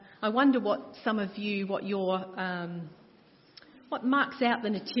I wonder what marks out the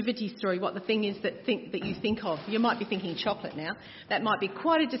nativity story, what the thing is that you think of. You might be thinking chocolate now. That might be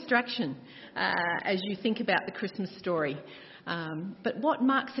quite a distraction as you think about the Christmas story. But what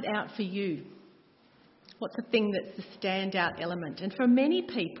marks it out for you? What's the thing that's the standout element? And for many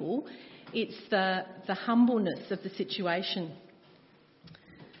people, it's the humbleness of the situation.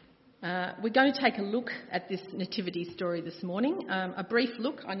 We're going to take a look at this nativity story this morning. A brief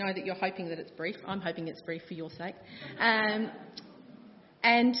look. I know that you're hoping that it's brief. I'm hoping it's brief for your sake.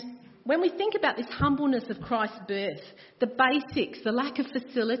 And when we think about this humbleness of Christ's birth, the basics, the lack of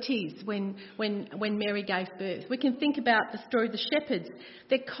facilities when Mary gave birth, we can think about the story of the shepherds.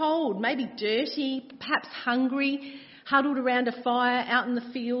 They're cold, maybe dirty, perhaps hungry, huddled around a fire out in the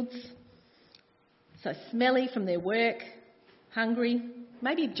fields. So smelly from their work, hungry.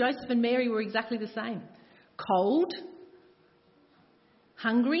 Maybe Joseph and Mary were exactly the same. Cold,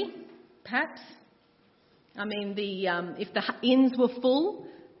 hungry, perhaps. I mean, if the inns were full,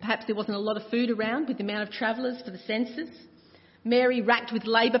 perhaps there wasn't a lot of food around with the amount of travellers for the census. Mary racked with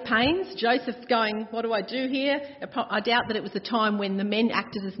labour pains. Joseph going, what do I do here? I doubt that it was the time when the men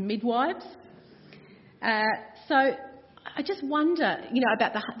acted as midwives. So I just wonder,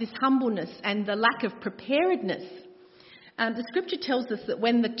 about this humbleness and the lack of preparedness. The scripture tells us that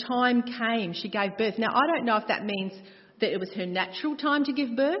when the time came, she gave birth. Now, I don't know if that means that it was her natural time to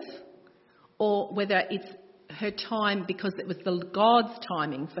give birth or whether it's her time because it was God's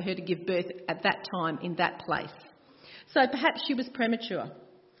timing for her to give birth at that time in that place. So perhaps she was premature.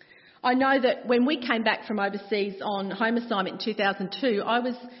 I know that when we came back from overseas on home assignment in 2002, I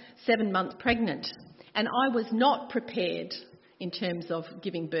was 7 months pregnant and I was not prepared in terms of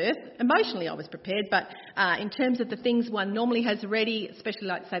giving birth. Emotionally I was prepared, but in terms of the things one normally has ready, especially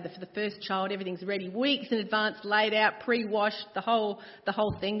like say for the first child, everything's ready weeks in advance, laid out, pre-washed, the whole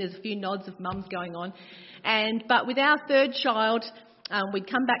thing. There's a few nods of mums going on. But with our third child, we'd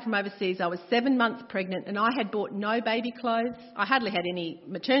come back from overseas. I was 7 months pregnant and I had bought no baby clothes. I hardly had any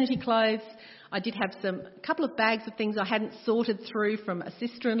maternity clothes. I did have a couple of bags of things I hadn't sorted through from a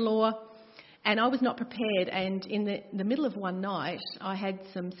sister-in-law. And I was not prepared, and in the middle of one night, I had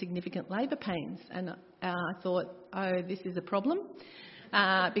some significant labour pains, and I thought, oh, this is a problem,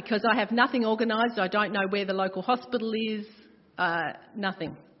 because I have nothing organised. I don't know where the local hospital is,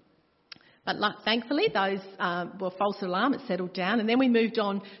 nothing. But thankfully, those were false alarm. It settled down, and then we moved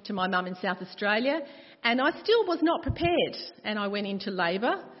on to my mum in South Australia, and I still was not prepared, and I went into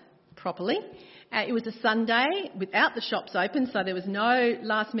labour properly. It was a Sunday without the shops open, so there was no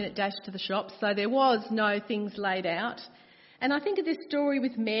last-minute dash to the shops, so there was no things laid out. And I think of this story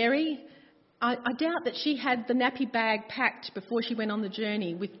with Mary. I doubt that she had the nappy bag packed before she went on the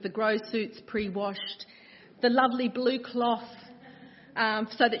journey with the grow suits pre-washed, the lovely blue cloth,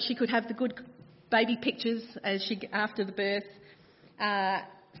 so that she could have the good baby pictures after the birth.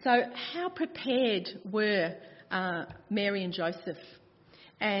 So how prepared were Mary and Joseph?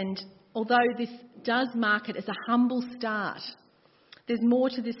 And although this does mark it as a humble start, there's more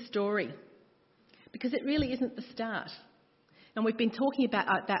to this story because it really isn't the start. And we've been talking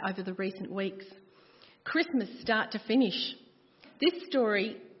about that over the recent weeks. Christmas start to finish. This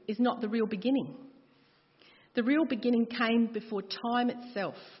story is not the real beginning. The real beginning came before time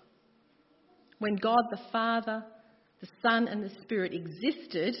itself, when God the Father, the Son and the Spirit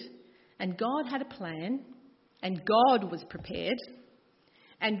existed, and God had a plan, and God was prepared,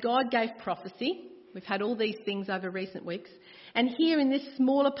 and God gave prophecy. We've had all these things over recent weeks. And here in this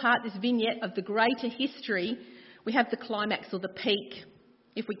smaller part, this vignette of the greater history, we have the climax or the peak.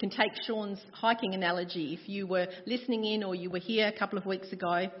 If we can take Sean's hiking analogy, if you were listening in or you were here a couple of weeks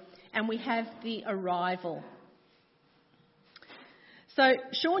ago, and we have the arrival. So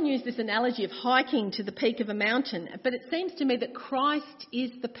Sean used this analogy of hiking to the peak of a mountain, but it seems to me that Christ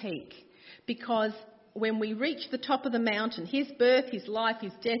is the peak because when we reach the top of the mountain, his birth, his life,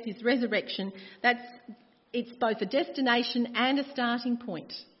 his death, his resurrection, it's both a destination and a starting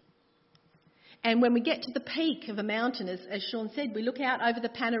point. And when we get to the peak of a mountain, as Sean said, we look out over the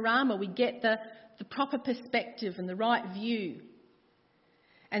panorama, we get the proper perspective and the right view.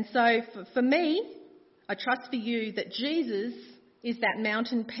 And so for me, I trust for you that Jesus is that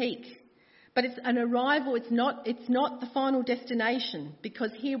mountain peak. But it's an arrival, it's not the final destination,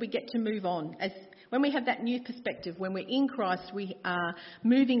 because here we get to move on. When we have that new perspective, when we're in Christ, we are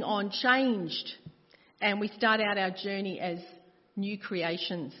moving on, changed, and we start out our journey as new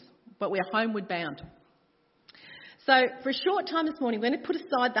creations, but we're homeward bound. So for a short time this morning, we're going to put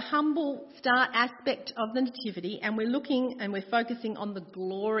aside the humble start aspect of the Nativity, and we're looking and we're focusing on the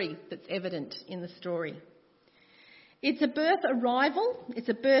glory that's evident in the story. It's a birth arrival, it's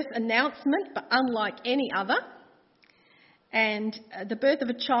a birth announcement, but unlike any other. And the birth of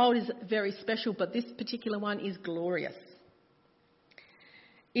a child is very special, but this particular one is glorious.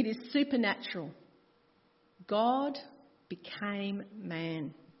 It is supernatural. God became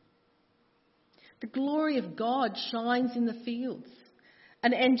man. The glory of God shines in the fields.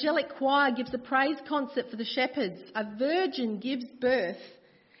 An angelic choir gives a praise concert for the shepherds. A virgin gives birth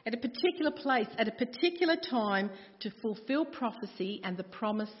at a particular place, at a particular time, to fulfill prophecy and the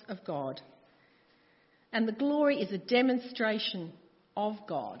promise of God. And the glory is a demonstration of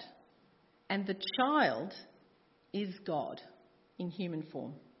God. And the child is God in human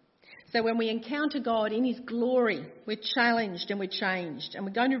form. So when we encounter God in his glory, we're challenged and we're changed. And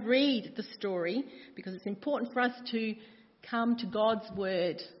we're going to read the story because it's important for us to come to God's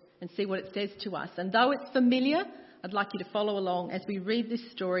word and see what it says to us. And though it's familiar, I'd like you to follow along as we read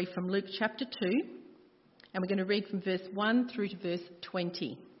this story from Luke chapter 2. And we're going to read from verse 1 through to verse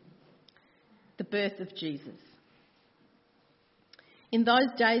 20. The birth of Jesus. In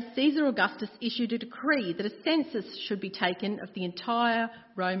those days, Caesar Augustus issued a decree that a census should be taken of the entire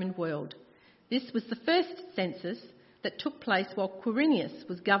Roman world. This was the first census that took place while Quirinius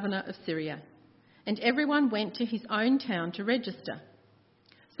was governor of Syria, and everyone went to his own town to register.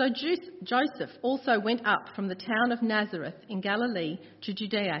 So Joseph also went up from the town of Nazareth in Galilee to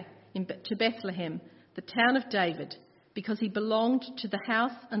Judea, to Bethlehem, the town of David, because he belonged to the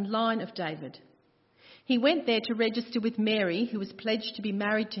house and line of David. He went there to register with Mary, who was pledged to be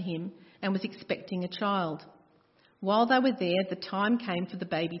married to him and was expecting a child. While they were there, the time came for the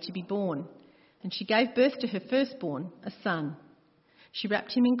baby to be born, and she gave birth to her firstborn, a son. She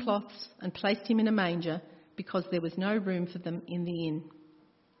wrapped him in cloths and placed him in a manger because there was no room for them in the inn.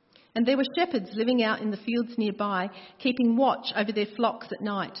 And there were shepherds living out in the fields nearby, keeping watch over their flocks at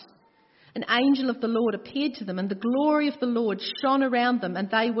night. An angel of the Lord appeared to them, and the glory of the Lord shone around them, and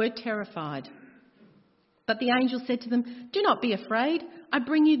they were terrified. But the angel said to them, "Do not be afraid. I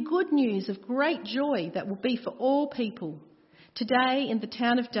bring you good news of great joy that will be for all people. Today in the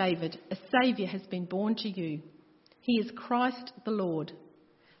town of David, a Saviour has been born to you. He is Christ the Lord.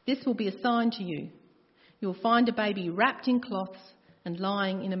 This will be a sign to you. You will find a baby wrapped in cloths and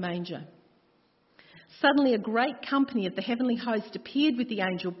lying in a manger." Suddenly a great company of the heavenly host appeared with the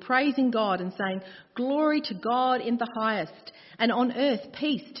angel, praising God and saying, "Glory to God in the highest, and on earth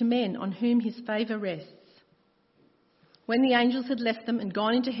peace to men on whom his favour rests." When the angels had left them and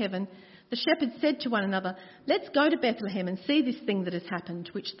gone into heaven, the shepherds said to one another, "Let's go to Bethlehem and see this thing that has happened,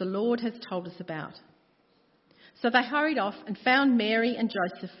 which the Lord has told us about." So they hurried off and found Mary and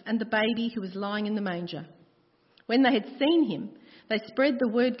Joseph and the baby who was lying in the manger. When they had seen him, they spread the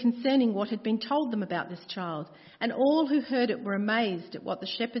word concerning what had been told them about this child, and all who heard it were amazed at what the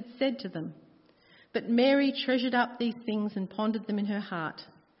shepherds said to them. But Mary treasured up these things and pondered them in her heart.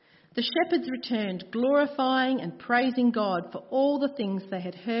 The shepherds returned, glorifying and praising God for all the things they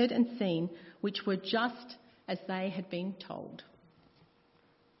had heard and seen, which were just as they had been told.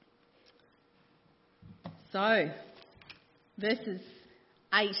 So, verses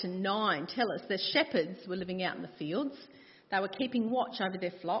 8 and 9 tell us the shepherds were living out in the fields. They were keeping watch over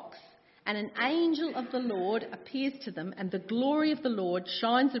their flocks, and an angel of the Lord appears to them, and the glory of the Lord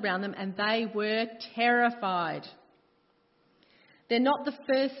shines around them, and they were terrified. They're not the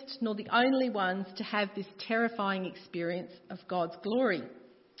first nor the only ones to have this terrifying experience of God's glory.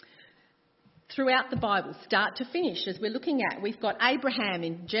 Throughout the Bible, start to finish, as we're looking at, we've got Abraham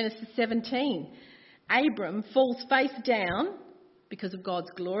in Genesis 17. Abram falls face down because of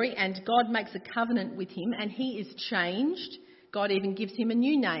God's glory, and God makes a covenant with him, and he is changed. God even gives him a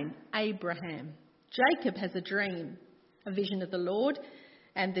new name, Abraham. Jacob has a dream, a vision of the Lord,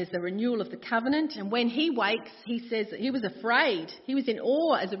 and there's a renewal of the covenant. And when he wakes, he says that he was afraid. He was in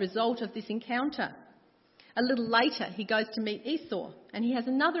awe as a result of this encounter. A little later, he goes to meet Esau, and he has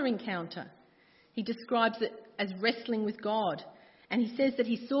another encounter. He describes it as wrestling with God. And he says that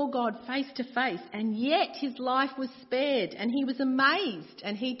he saw God face to face, and yet his life was spared, and he was amazed,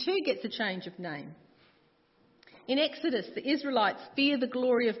 and he too gets a change of name. In Exodus, the Israelites fear the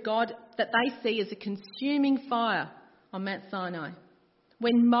glory of God that they see as a consuming fire on Mount Sinai.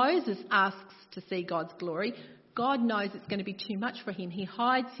 When Moses asks to see God's glory, God knows it's going to be too much for him. He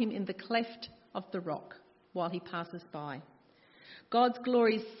hides him in the cleft of the rock while he passes by. God's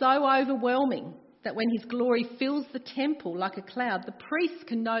glory is so overwhelming that when his glory fills the temple like a cloud, the priests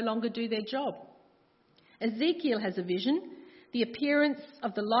can no longer do their job. Ezekiel has a vision, the appearance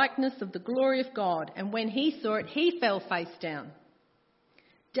of the likeness of the glory of God, and when he saw it, he fell face down.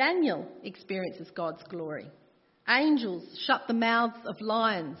 Daniel experiences God's glory. Angels shut the mouths of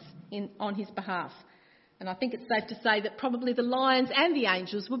lions on his behalf. And I think it's safe to say that probably the lions and the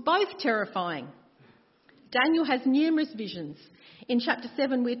angels were both terrifying. Daniel has numerous visions. In chapter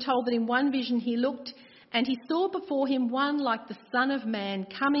 7, we're told that in one vision he looked and he saw before him one like the Son of Man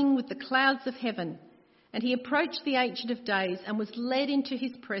coming with the clouds of heaven. And he approached the Ancient of Days and was led into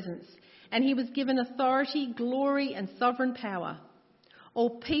his presence. And he was given authority, glory and sovereign power.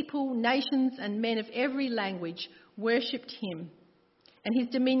 All people, nations and men of every language worshipped him. And his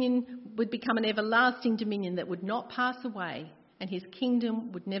dominion would become an everlasting dominion that would not pass away, and his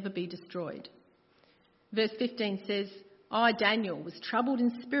kingdom would never be destroyed. Verse 15 says, I, Daniel, was troubled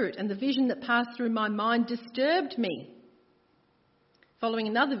in spirit, and the vision that passed through my mind disturbed me. Following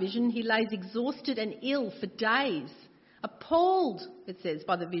another vision, he lays exhausted and ill for days, appalled, it says,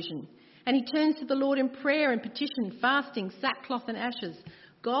 by the vision. And he turns to the Lord in prayer and petition, fasting, sackcloth and ashes.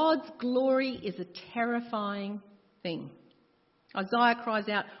 God's glory is a terrifying thing. Isaiah cries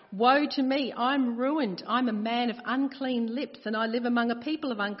out, woe to me, I'm ruined. I'm a man of unclean lips, and I live among a people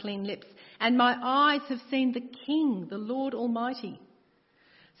of unclean lips. And my eyes have seen the King, the Lord Almighty.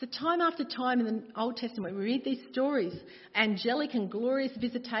 So time after time in the Old Testament, we read these stories, angelic and glorious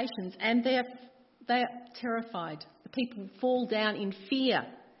visitations, and they are terrified. The people fall down in fear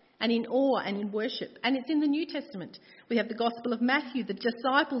and in awe and in worship. And it's in the New Testament. We have the Gospel of Matthew. The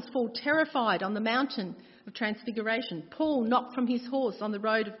disciples fall terrified on the mountain of Transfiguration. Paul knocked from his horse on the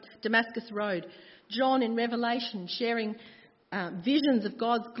road of Damascus Road. John in Revelation sharing visions of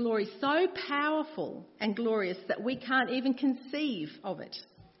God's glory so powerful and glorious that we can't even conceive of it.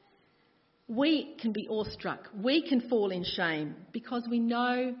 We can be awestruck. We can fall in shame because we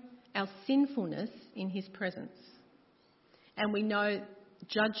know our sinfulness in his presence. And we know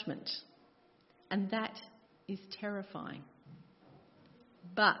judgment. And that is terrifying.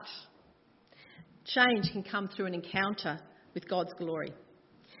 But change can come through an encounter with God's glory.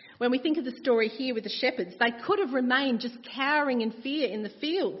 When we think of the story here with the shepherds, they could have remained just cowering in fear in the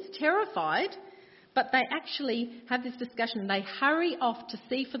fields, terrified, but they actually have this discussion. They hurry off to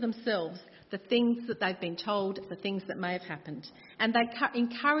see for themselves the things that they've been told, the things that may have happened. And they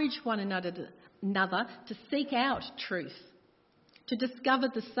encourage one another to seek out truth, to discover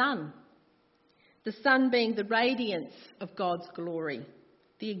the sun being the radiance of God's glory,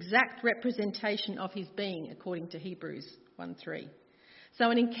 the exact representation of his being, according to Hebrews 1:3. So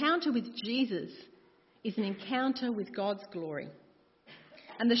an encounter with Jesus is an encounter with God's glory.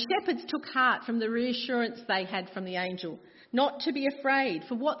 And the shepherds took heart from the reassurance they had from the angel, not to be afraid,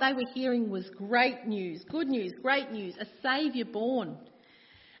 for what they were hearing was great news, good news, great news, a Saviour born.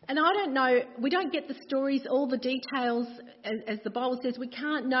 And I don't know, we don't get the stories, all the details, as the Bible says, we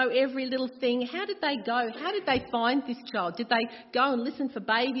can't know every little thing. How did they go? How did they find this child? Did they go and listen for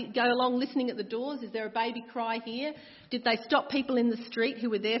baby, go along listening at the doors? Is there a baby cry here? Did they stop people in the street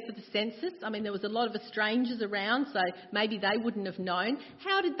who were there for the census? I mean, there was a lot of strangers around, so maybe they wouldn't have known.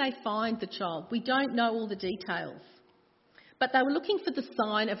 How did they find the child? We don't know all the details. But they were looking for the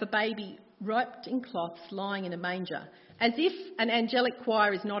sign of a baby wrapped in cloths lying in a manger. As if an angelic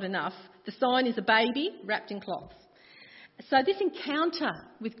choir is not enough, the sign is a baby wrapped in cloths. So this encounter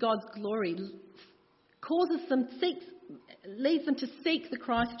with God's glory leads them to seek the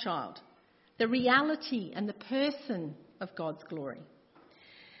Christ child, the reality and the person of God's glory.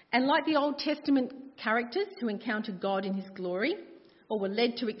 And like the Old Testament characters who encountered God in his glory, or were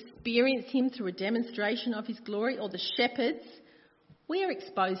led to experience him through a demonstration of his glory, or the shepherds, we are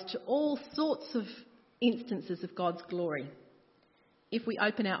exposed to all sorts of instances of God's glory if we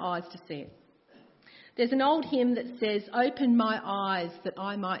open our eyes to see it. There's an old hymn that says, open my eyes that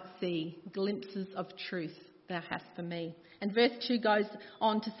I might see glimpses of truth thou hast for me. And verse 2 goes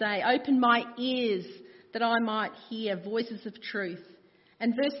on to say, open my ears that I might hear voices of truth.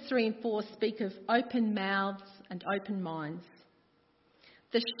 And verse 3 and 4 speak of open mouths and open minds.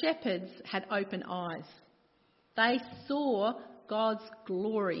 The shepherds had open eyes. They saw God's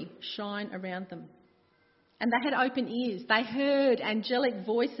glory shine around them. And they had open ears. They heard angelic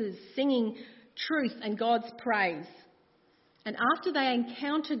voices singing truth and God's praise. And after they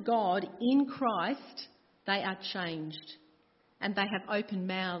encounter God in Christ, they are changed. And they have open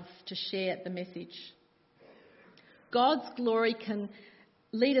mouths to share the message. God's glory can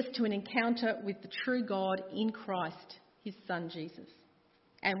lead us to an encounter with the true God in Christ, his Son Jesus.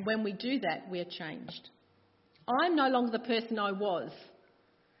 And when we do that, we are changed. I'm no longer the person I was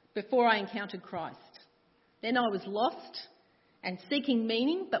before I encountered Christ. Then I was lost and seeking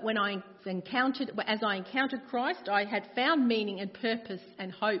meaning, but as I encountered Christ, I had found meaning and purpose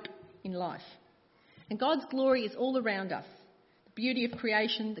and hope in life. And God's glory is all around us. The beauty of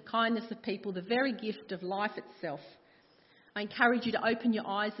creation, the kindness of people, the very gift of life itself. I encourage you to open your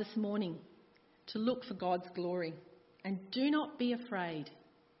eyes this morning to look for God's glory. And do not be afraid.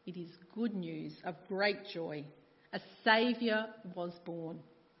 It is good news of great joy. A Saviour was born.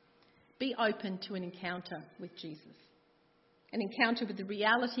 Be open to an encounter with Jesus. An encounter with the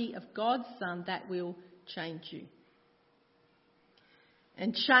reality of God's Son that will change you.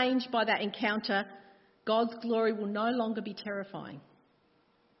 And changed by that encounter, God's glory will no longer be terrifying.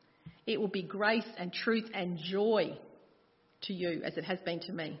 It will be grace and truth and joy to you as it has been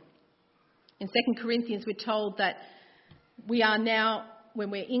to me. In 2 Corinthians, we're told that we are now, when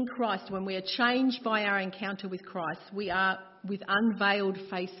we're in Christ, when we are changed by our encounter with Christ, we are with unveiled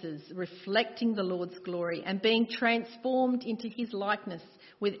faces, reflecting the Lord's glory and being transformed into his likeness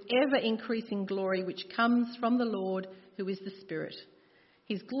with ever-increasing glory which comes from the Lord who is the Spirit.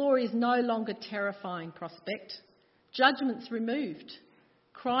 His glory is no longer terrifying prospect. Judgment's removed.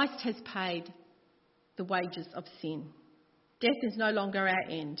 Christ has paid the wages of sin. Death is no longer our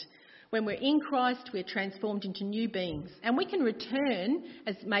end. When we're in Christ, we're transformed into new beings. And we can return,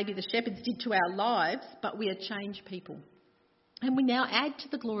 as maybe the shepherds did, to our lives, but we are changed people. And we now add to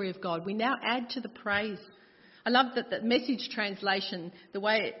the glory of God. We now add to the praise. I love that the Message translation, the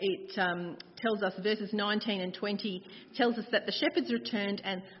way it tells us, verses 19 and 20, tells us that the shepherds returned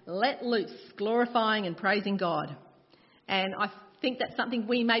and let loose, glorifying and praising God. And I think that's something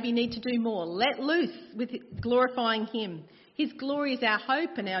we maybe need to do more. Let loose with glorifying him. His glory is our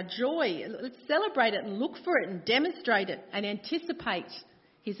hope and our joy. Let's celebrate it and look for it and demonstrate it and anticipate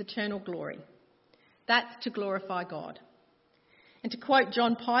his eternal glory. That's to glorify God. And to quote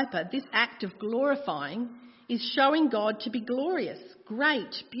John Piper, this act of glorifying is showing God to be glorious,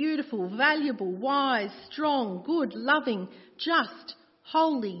 great, beautiful, valuable, wise, strong, good, loving, just,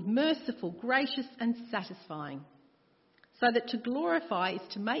 holy, merciful, gracious and satisfying. So that to glorify is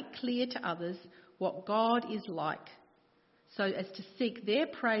to make clear to others what God is like, so as to seek their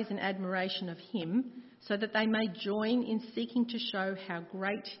praise and admiration of him, so that they may join in seeking to show how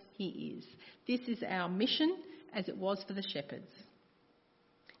great he is. This is our mission, as it was for the shepherds.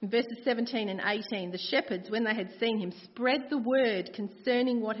 In verses 17 and 18, the shepherds, when they had seen him, spread the word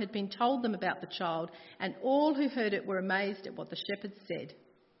concerning what had been told them about the child, and all who heard it were amazed at what the shepherds said.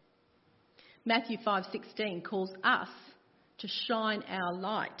 Matthew 5:16 calls us to shine our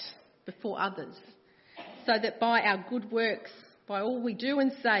light before others, so that by our good works, by all we do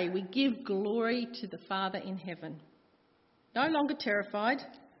and say, we give glory to the Father in heaven. No longer terrified,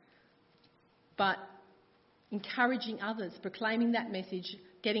 but encouraging others, proclaiming that message,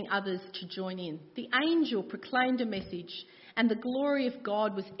 getting others to join in. The angel proclaimed a message, and the glory of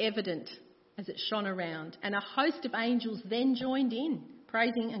God was evident as it shone around, and a host of angels then joined in,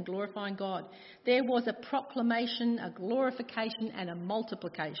 praising and glorifying God. There was a proclamation, a glorification and a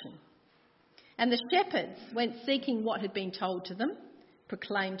multiplication. And the shepherds went seeking what had been told to them,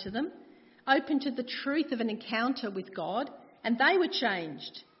 proclaimed to them, open to the truth of an encounter with God, and they were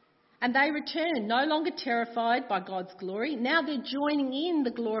changed. And they returned, no longer terrified by God's glory. Now they're joining in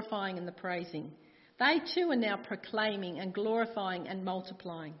the glorifying and the praising. They too are now proclaiming and glorifying and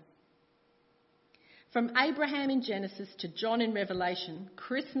multiplying. From Abraham in Genesis to John in Revelation,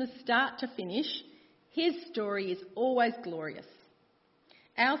 Christmas start to finish, his story is always glorious.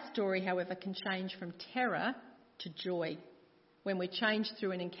 Our story, however, can change from terror to joy when we're changed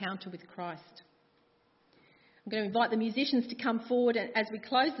through an encounter with Christ. I'm going to invite the musicians to come forward as we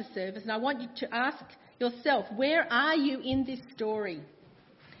close the service, and I want you to ask yourself, where are you in this story?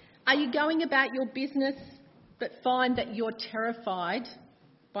 Are you going about your business but find that you're terrified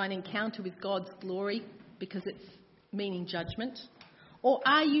by an encounter with God's glory because it's meaning judgment? Or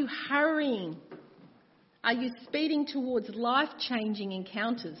are you hurrying? Are you speeding towards life-changing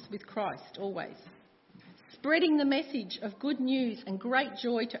encounters with Christ always? Spreading the message of good news and great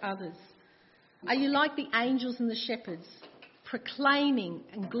joy to others? Are you like the angels and the shepherds, proclaiming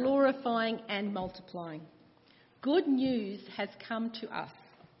and glorifying and multiplying? Good news has come to us.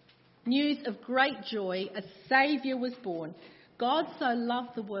 News of great joy, a Saviour was born. God so loved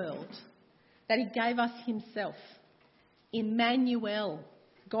the world that he gave us himself. Emmanuel,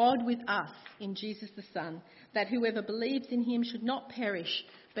 God with us in Jesus the Son, that whoever believes in him should not perish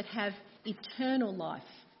but have eternal life.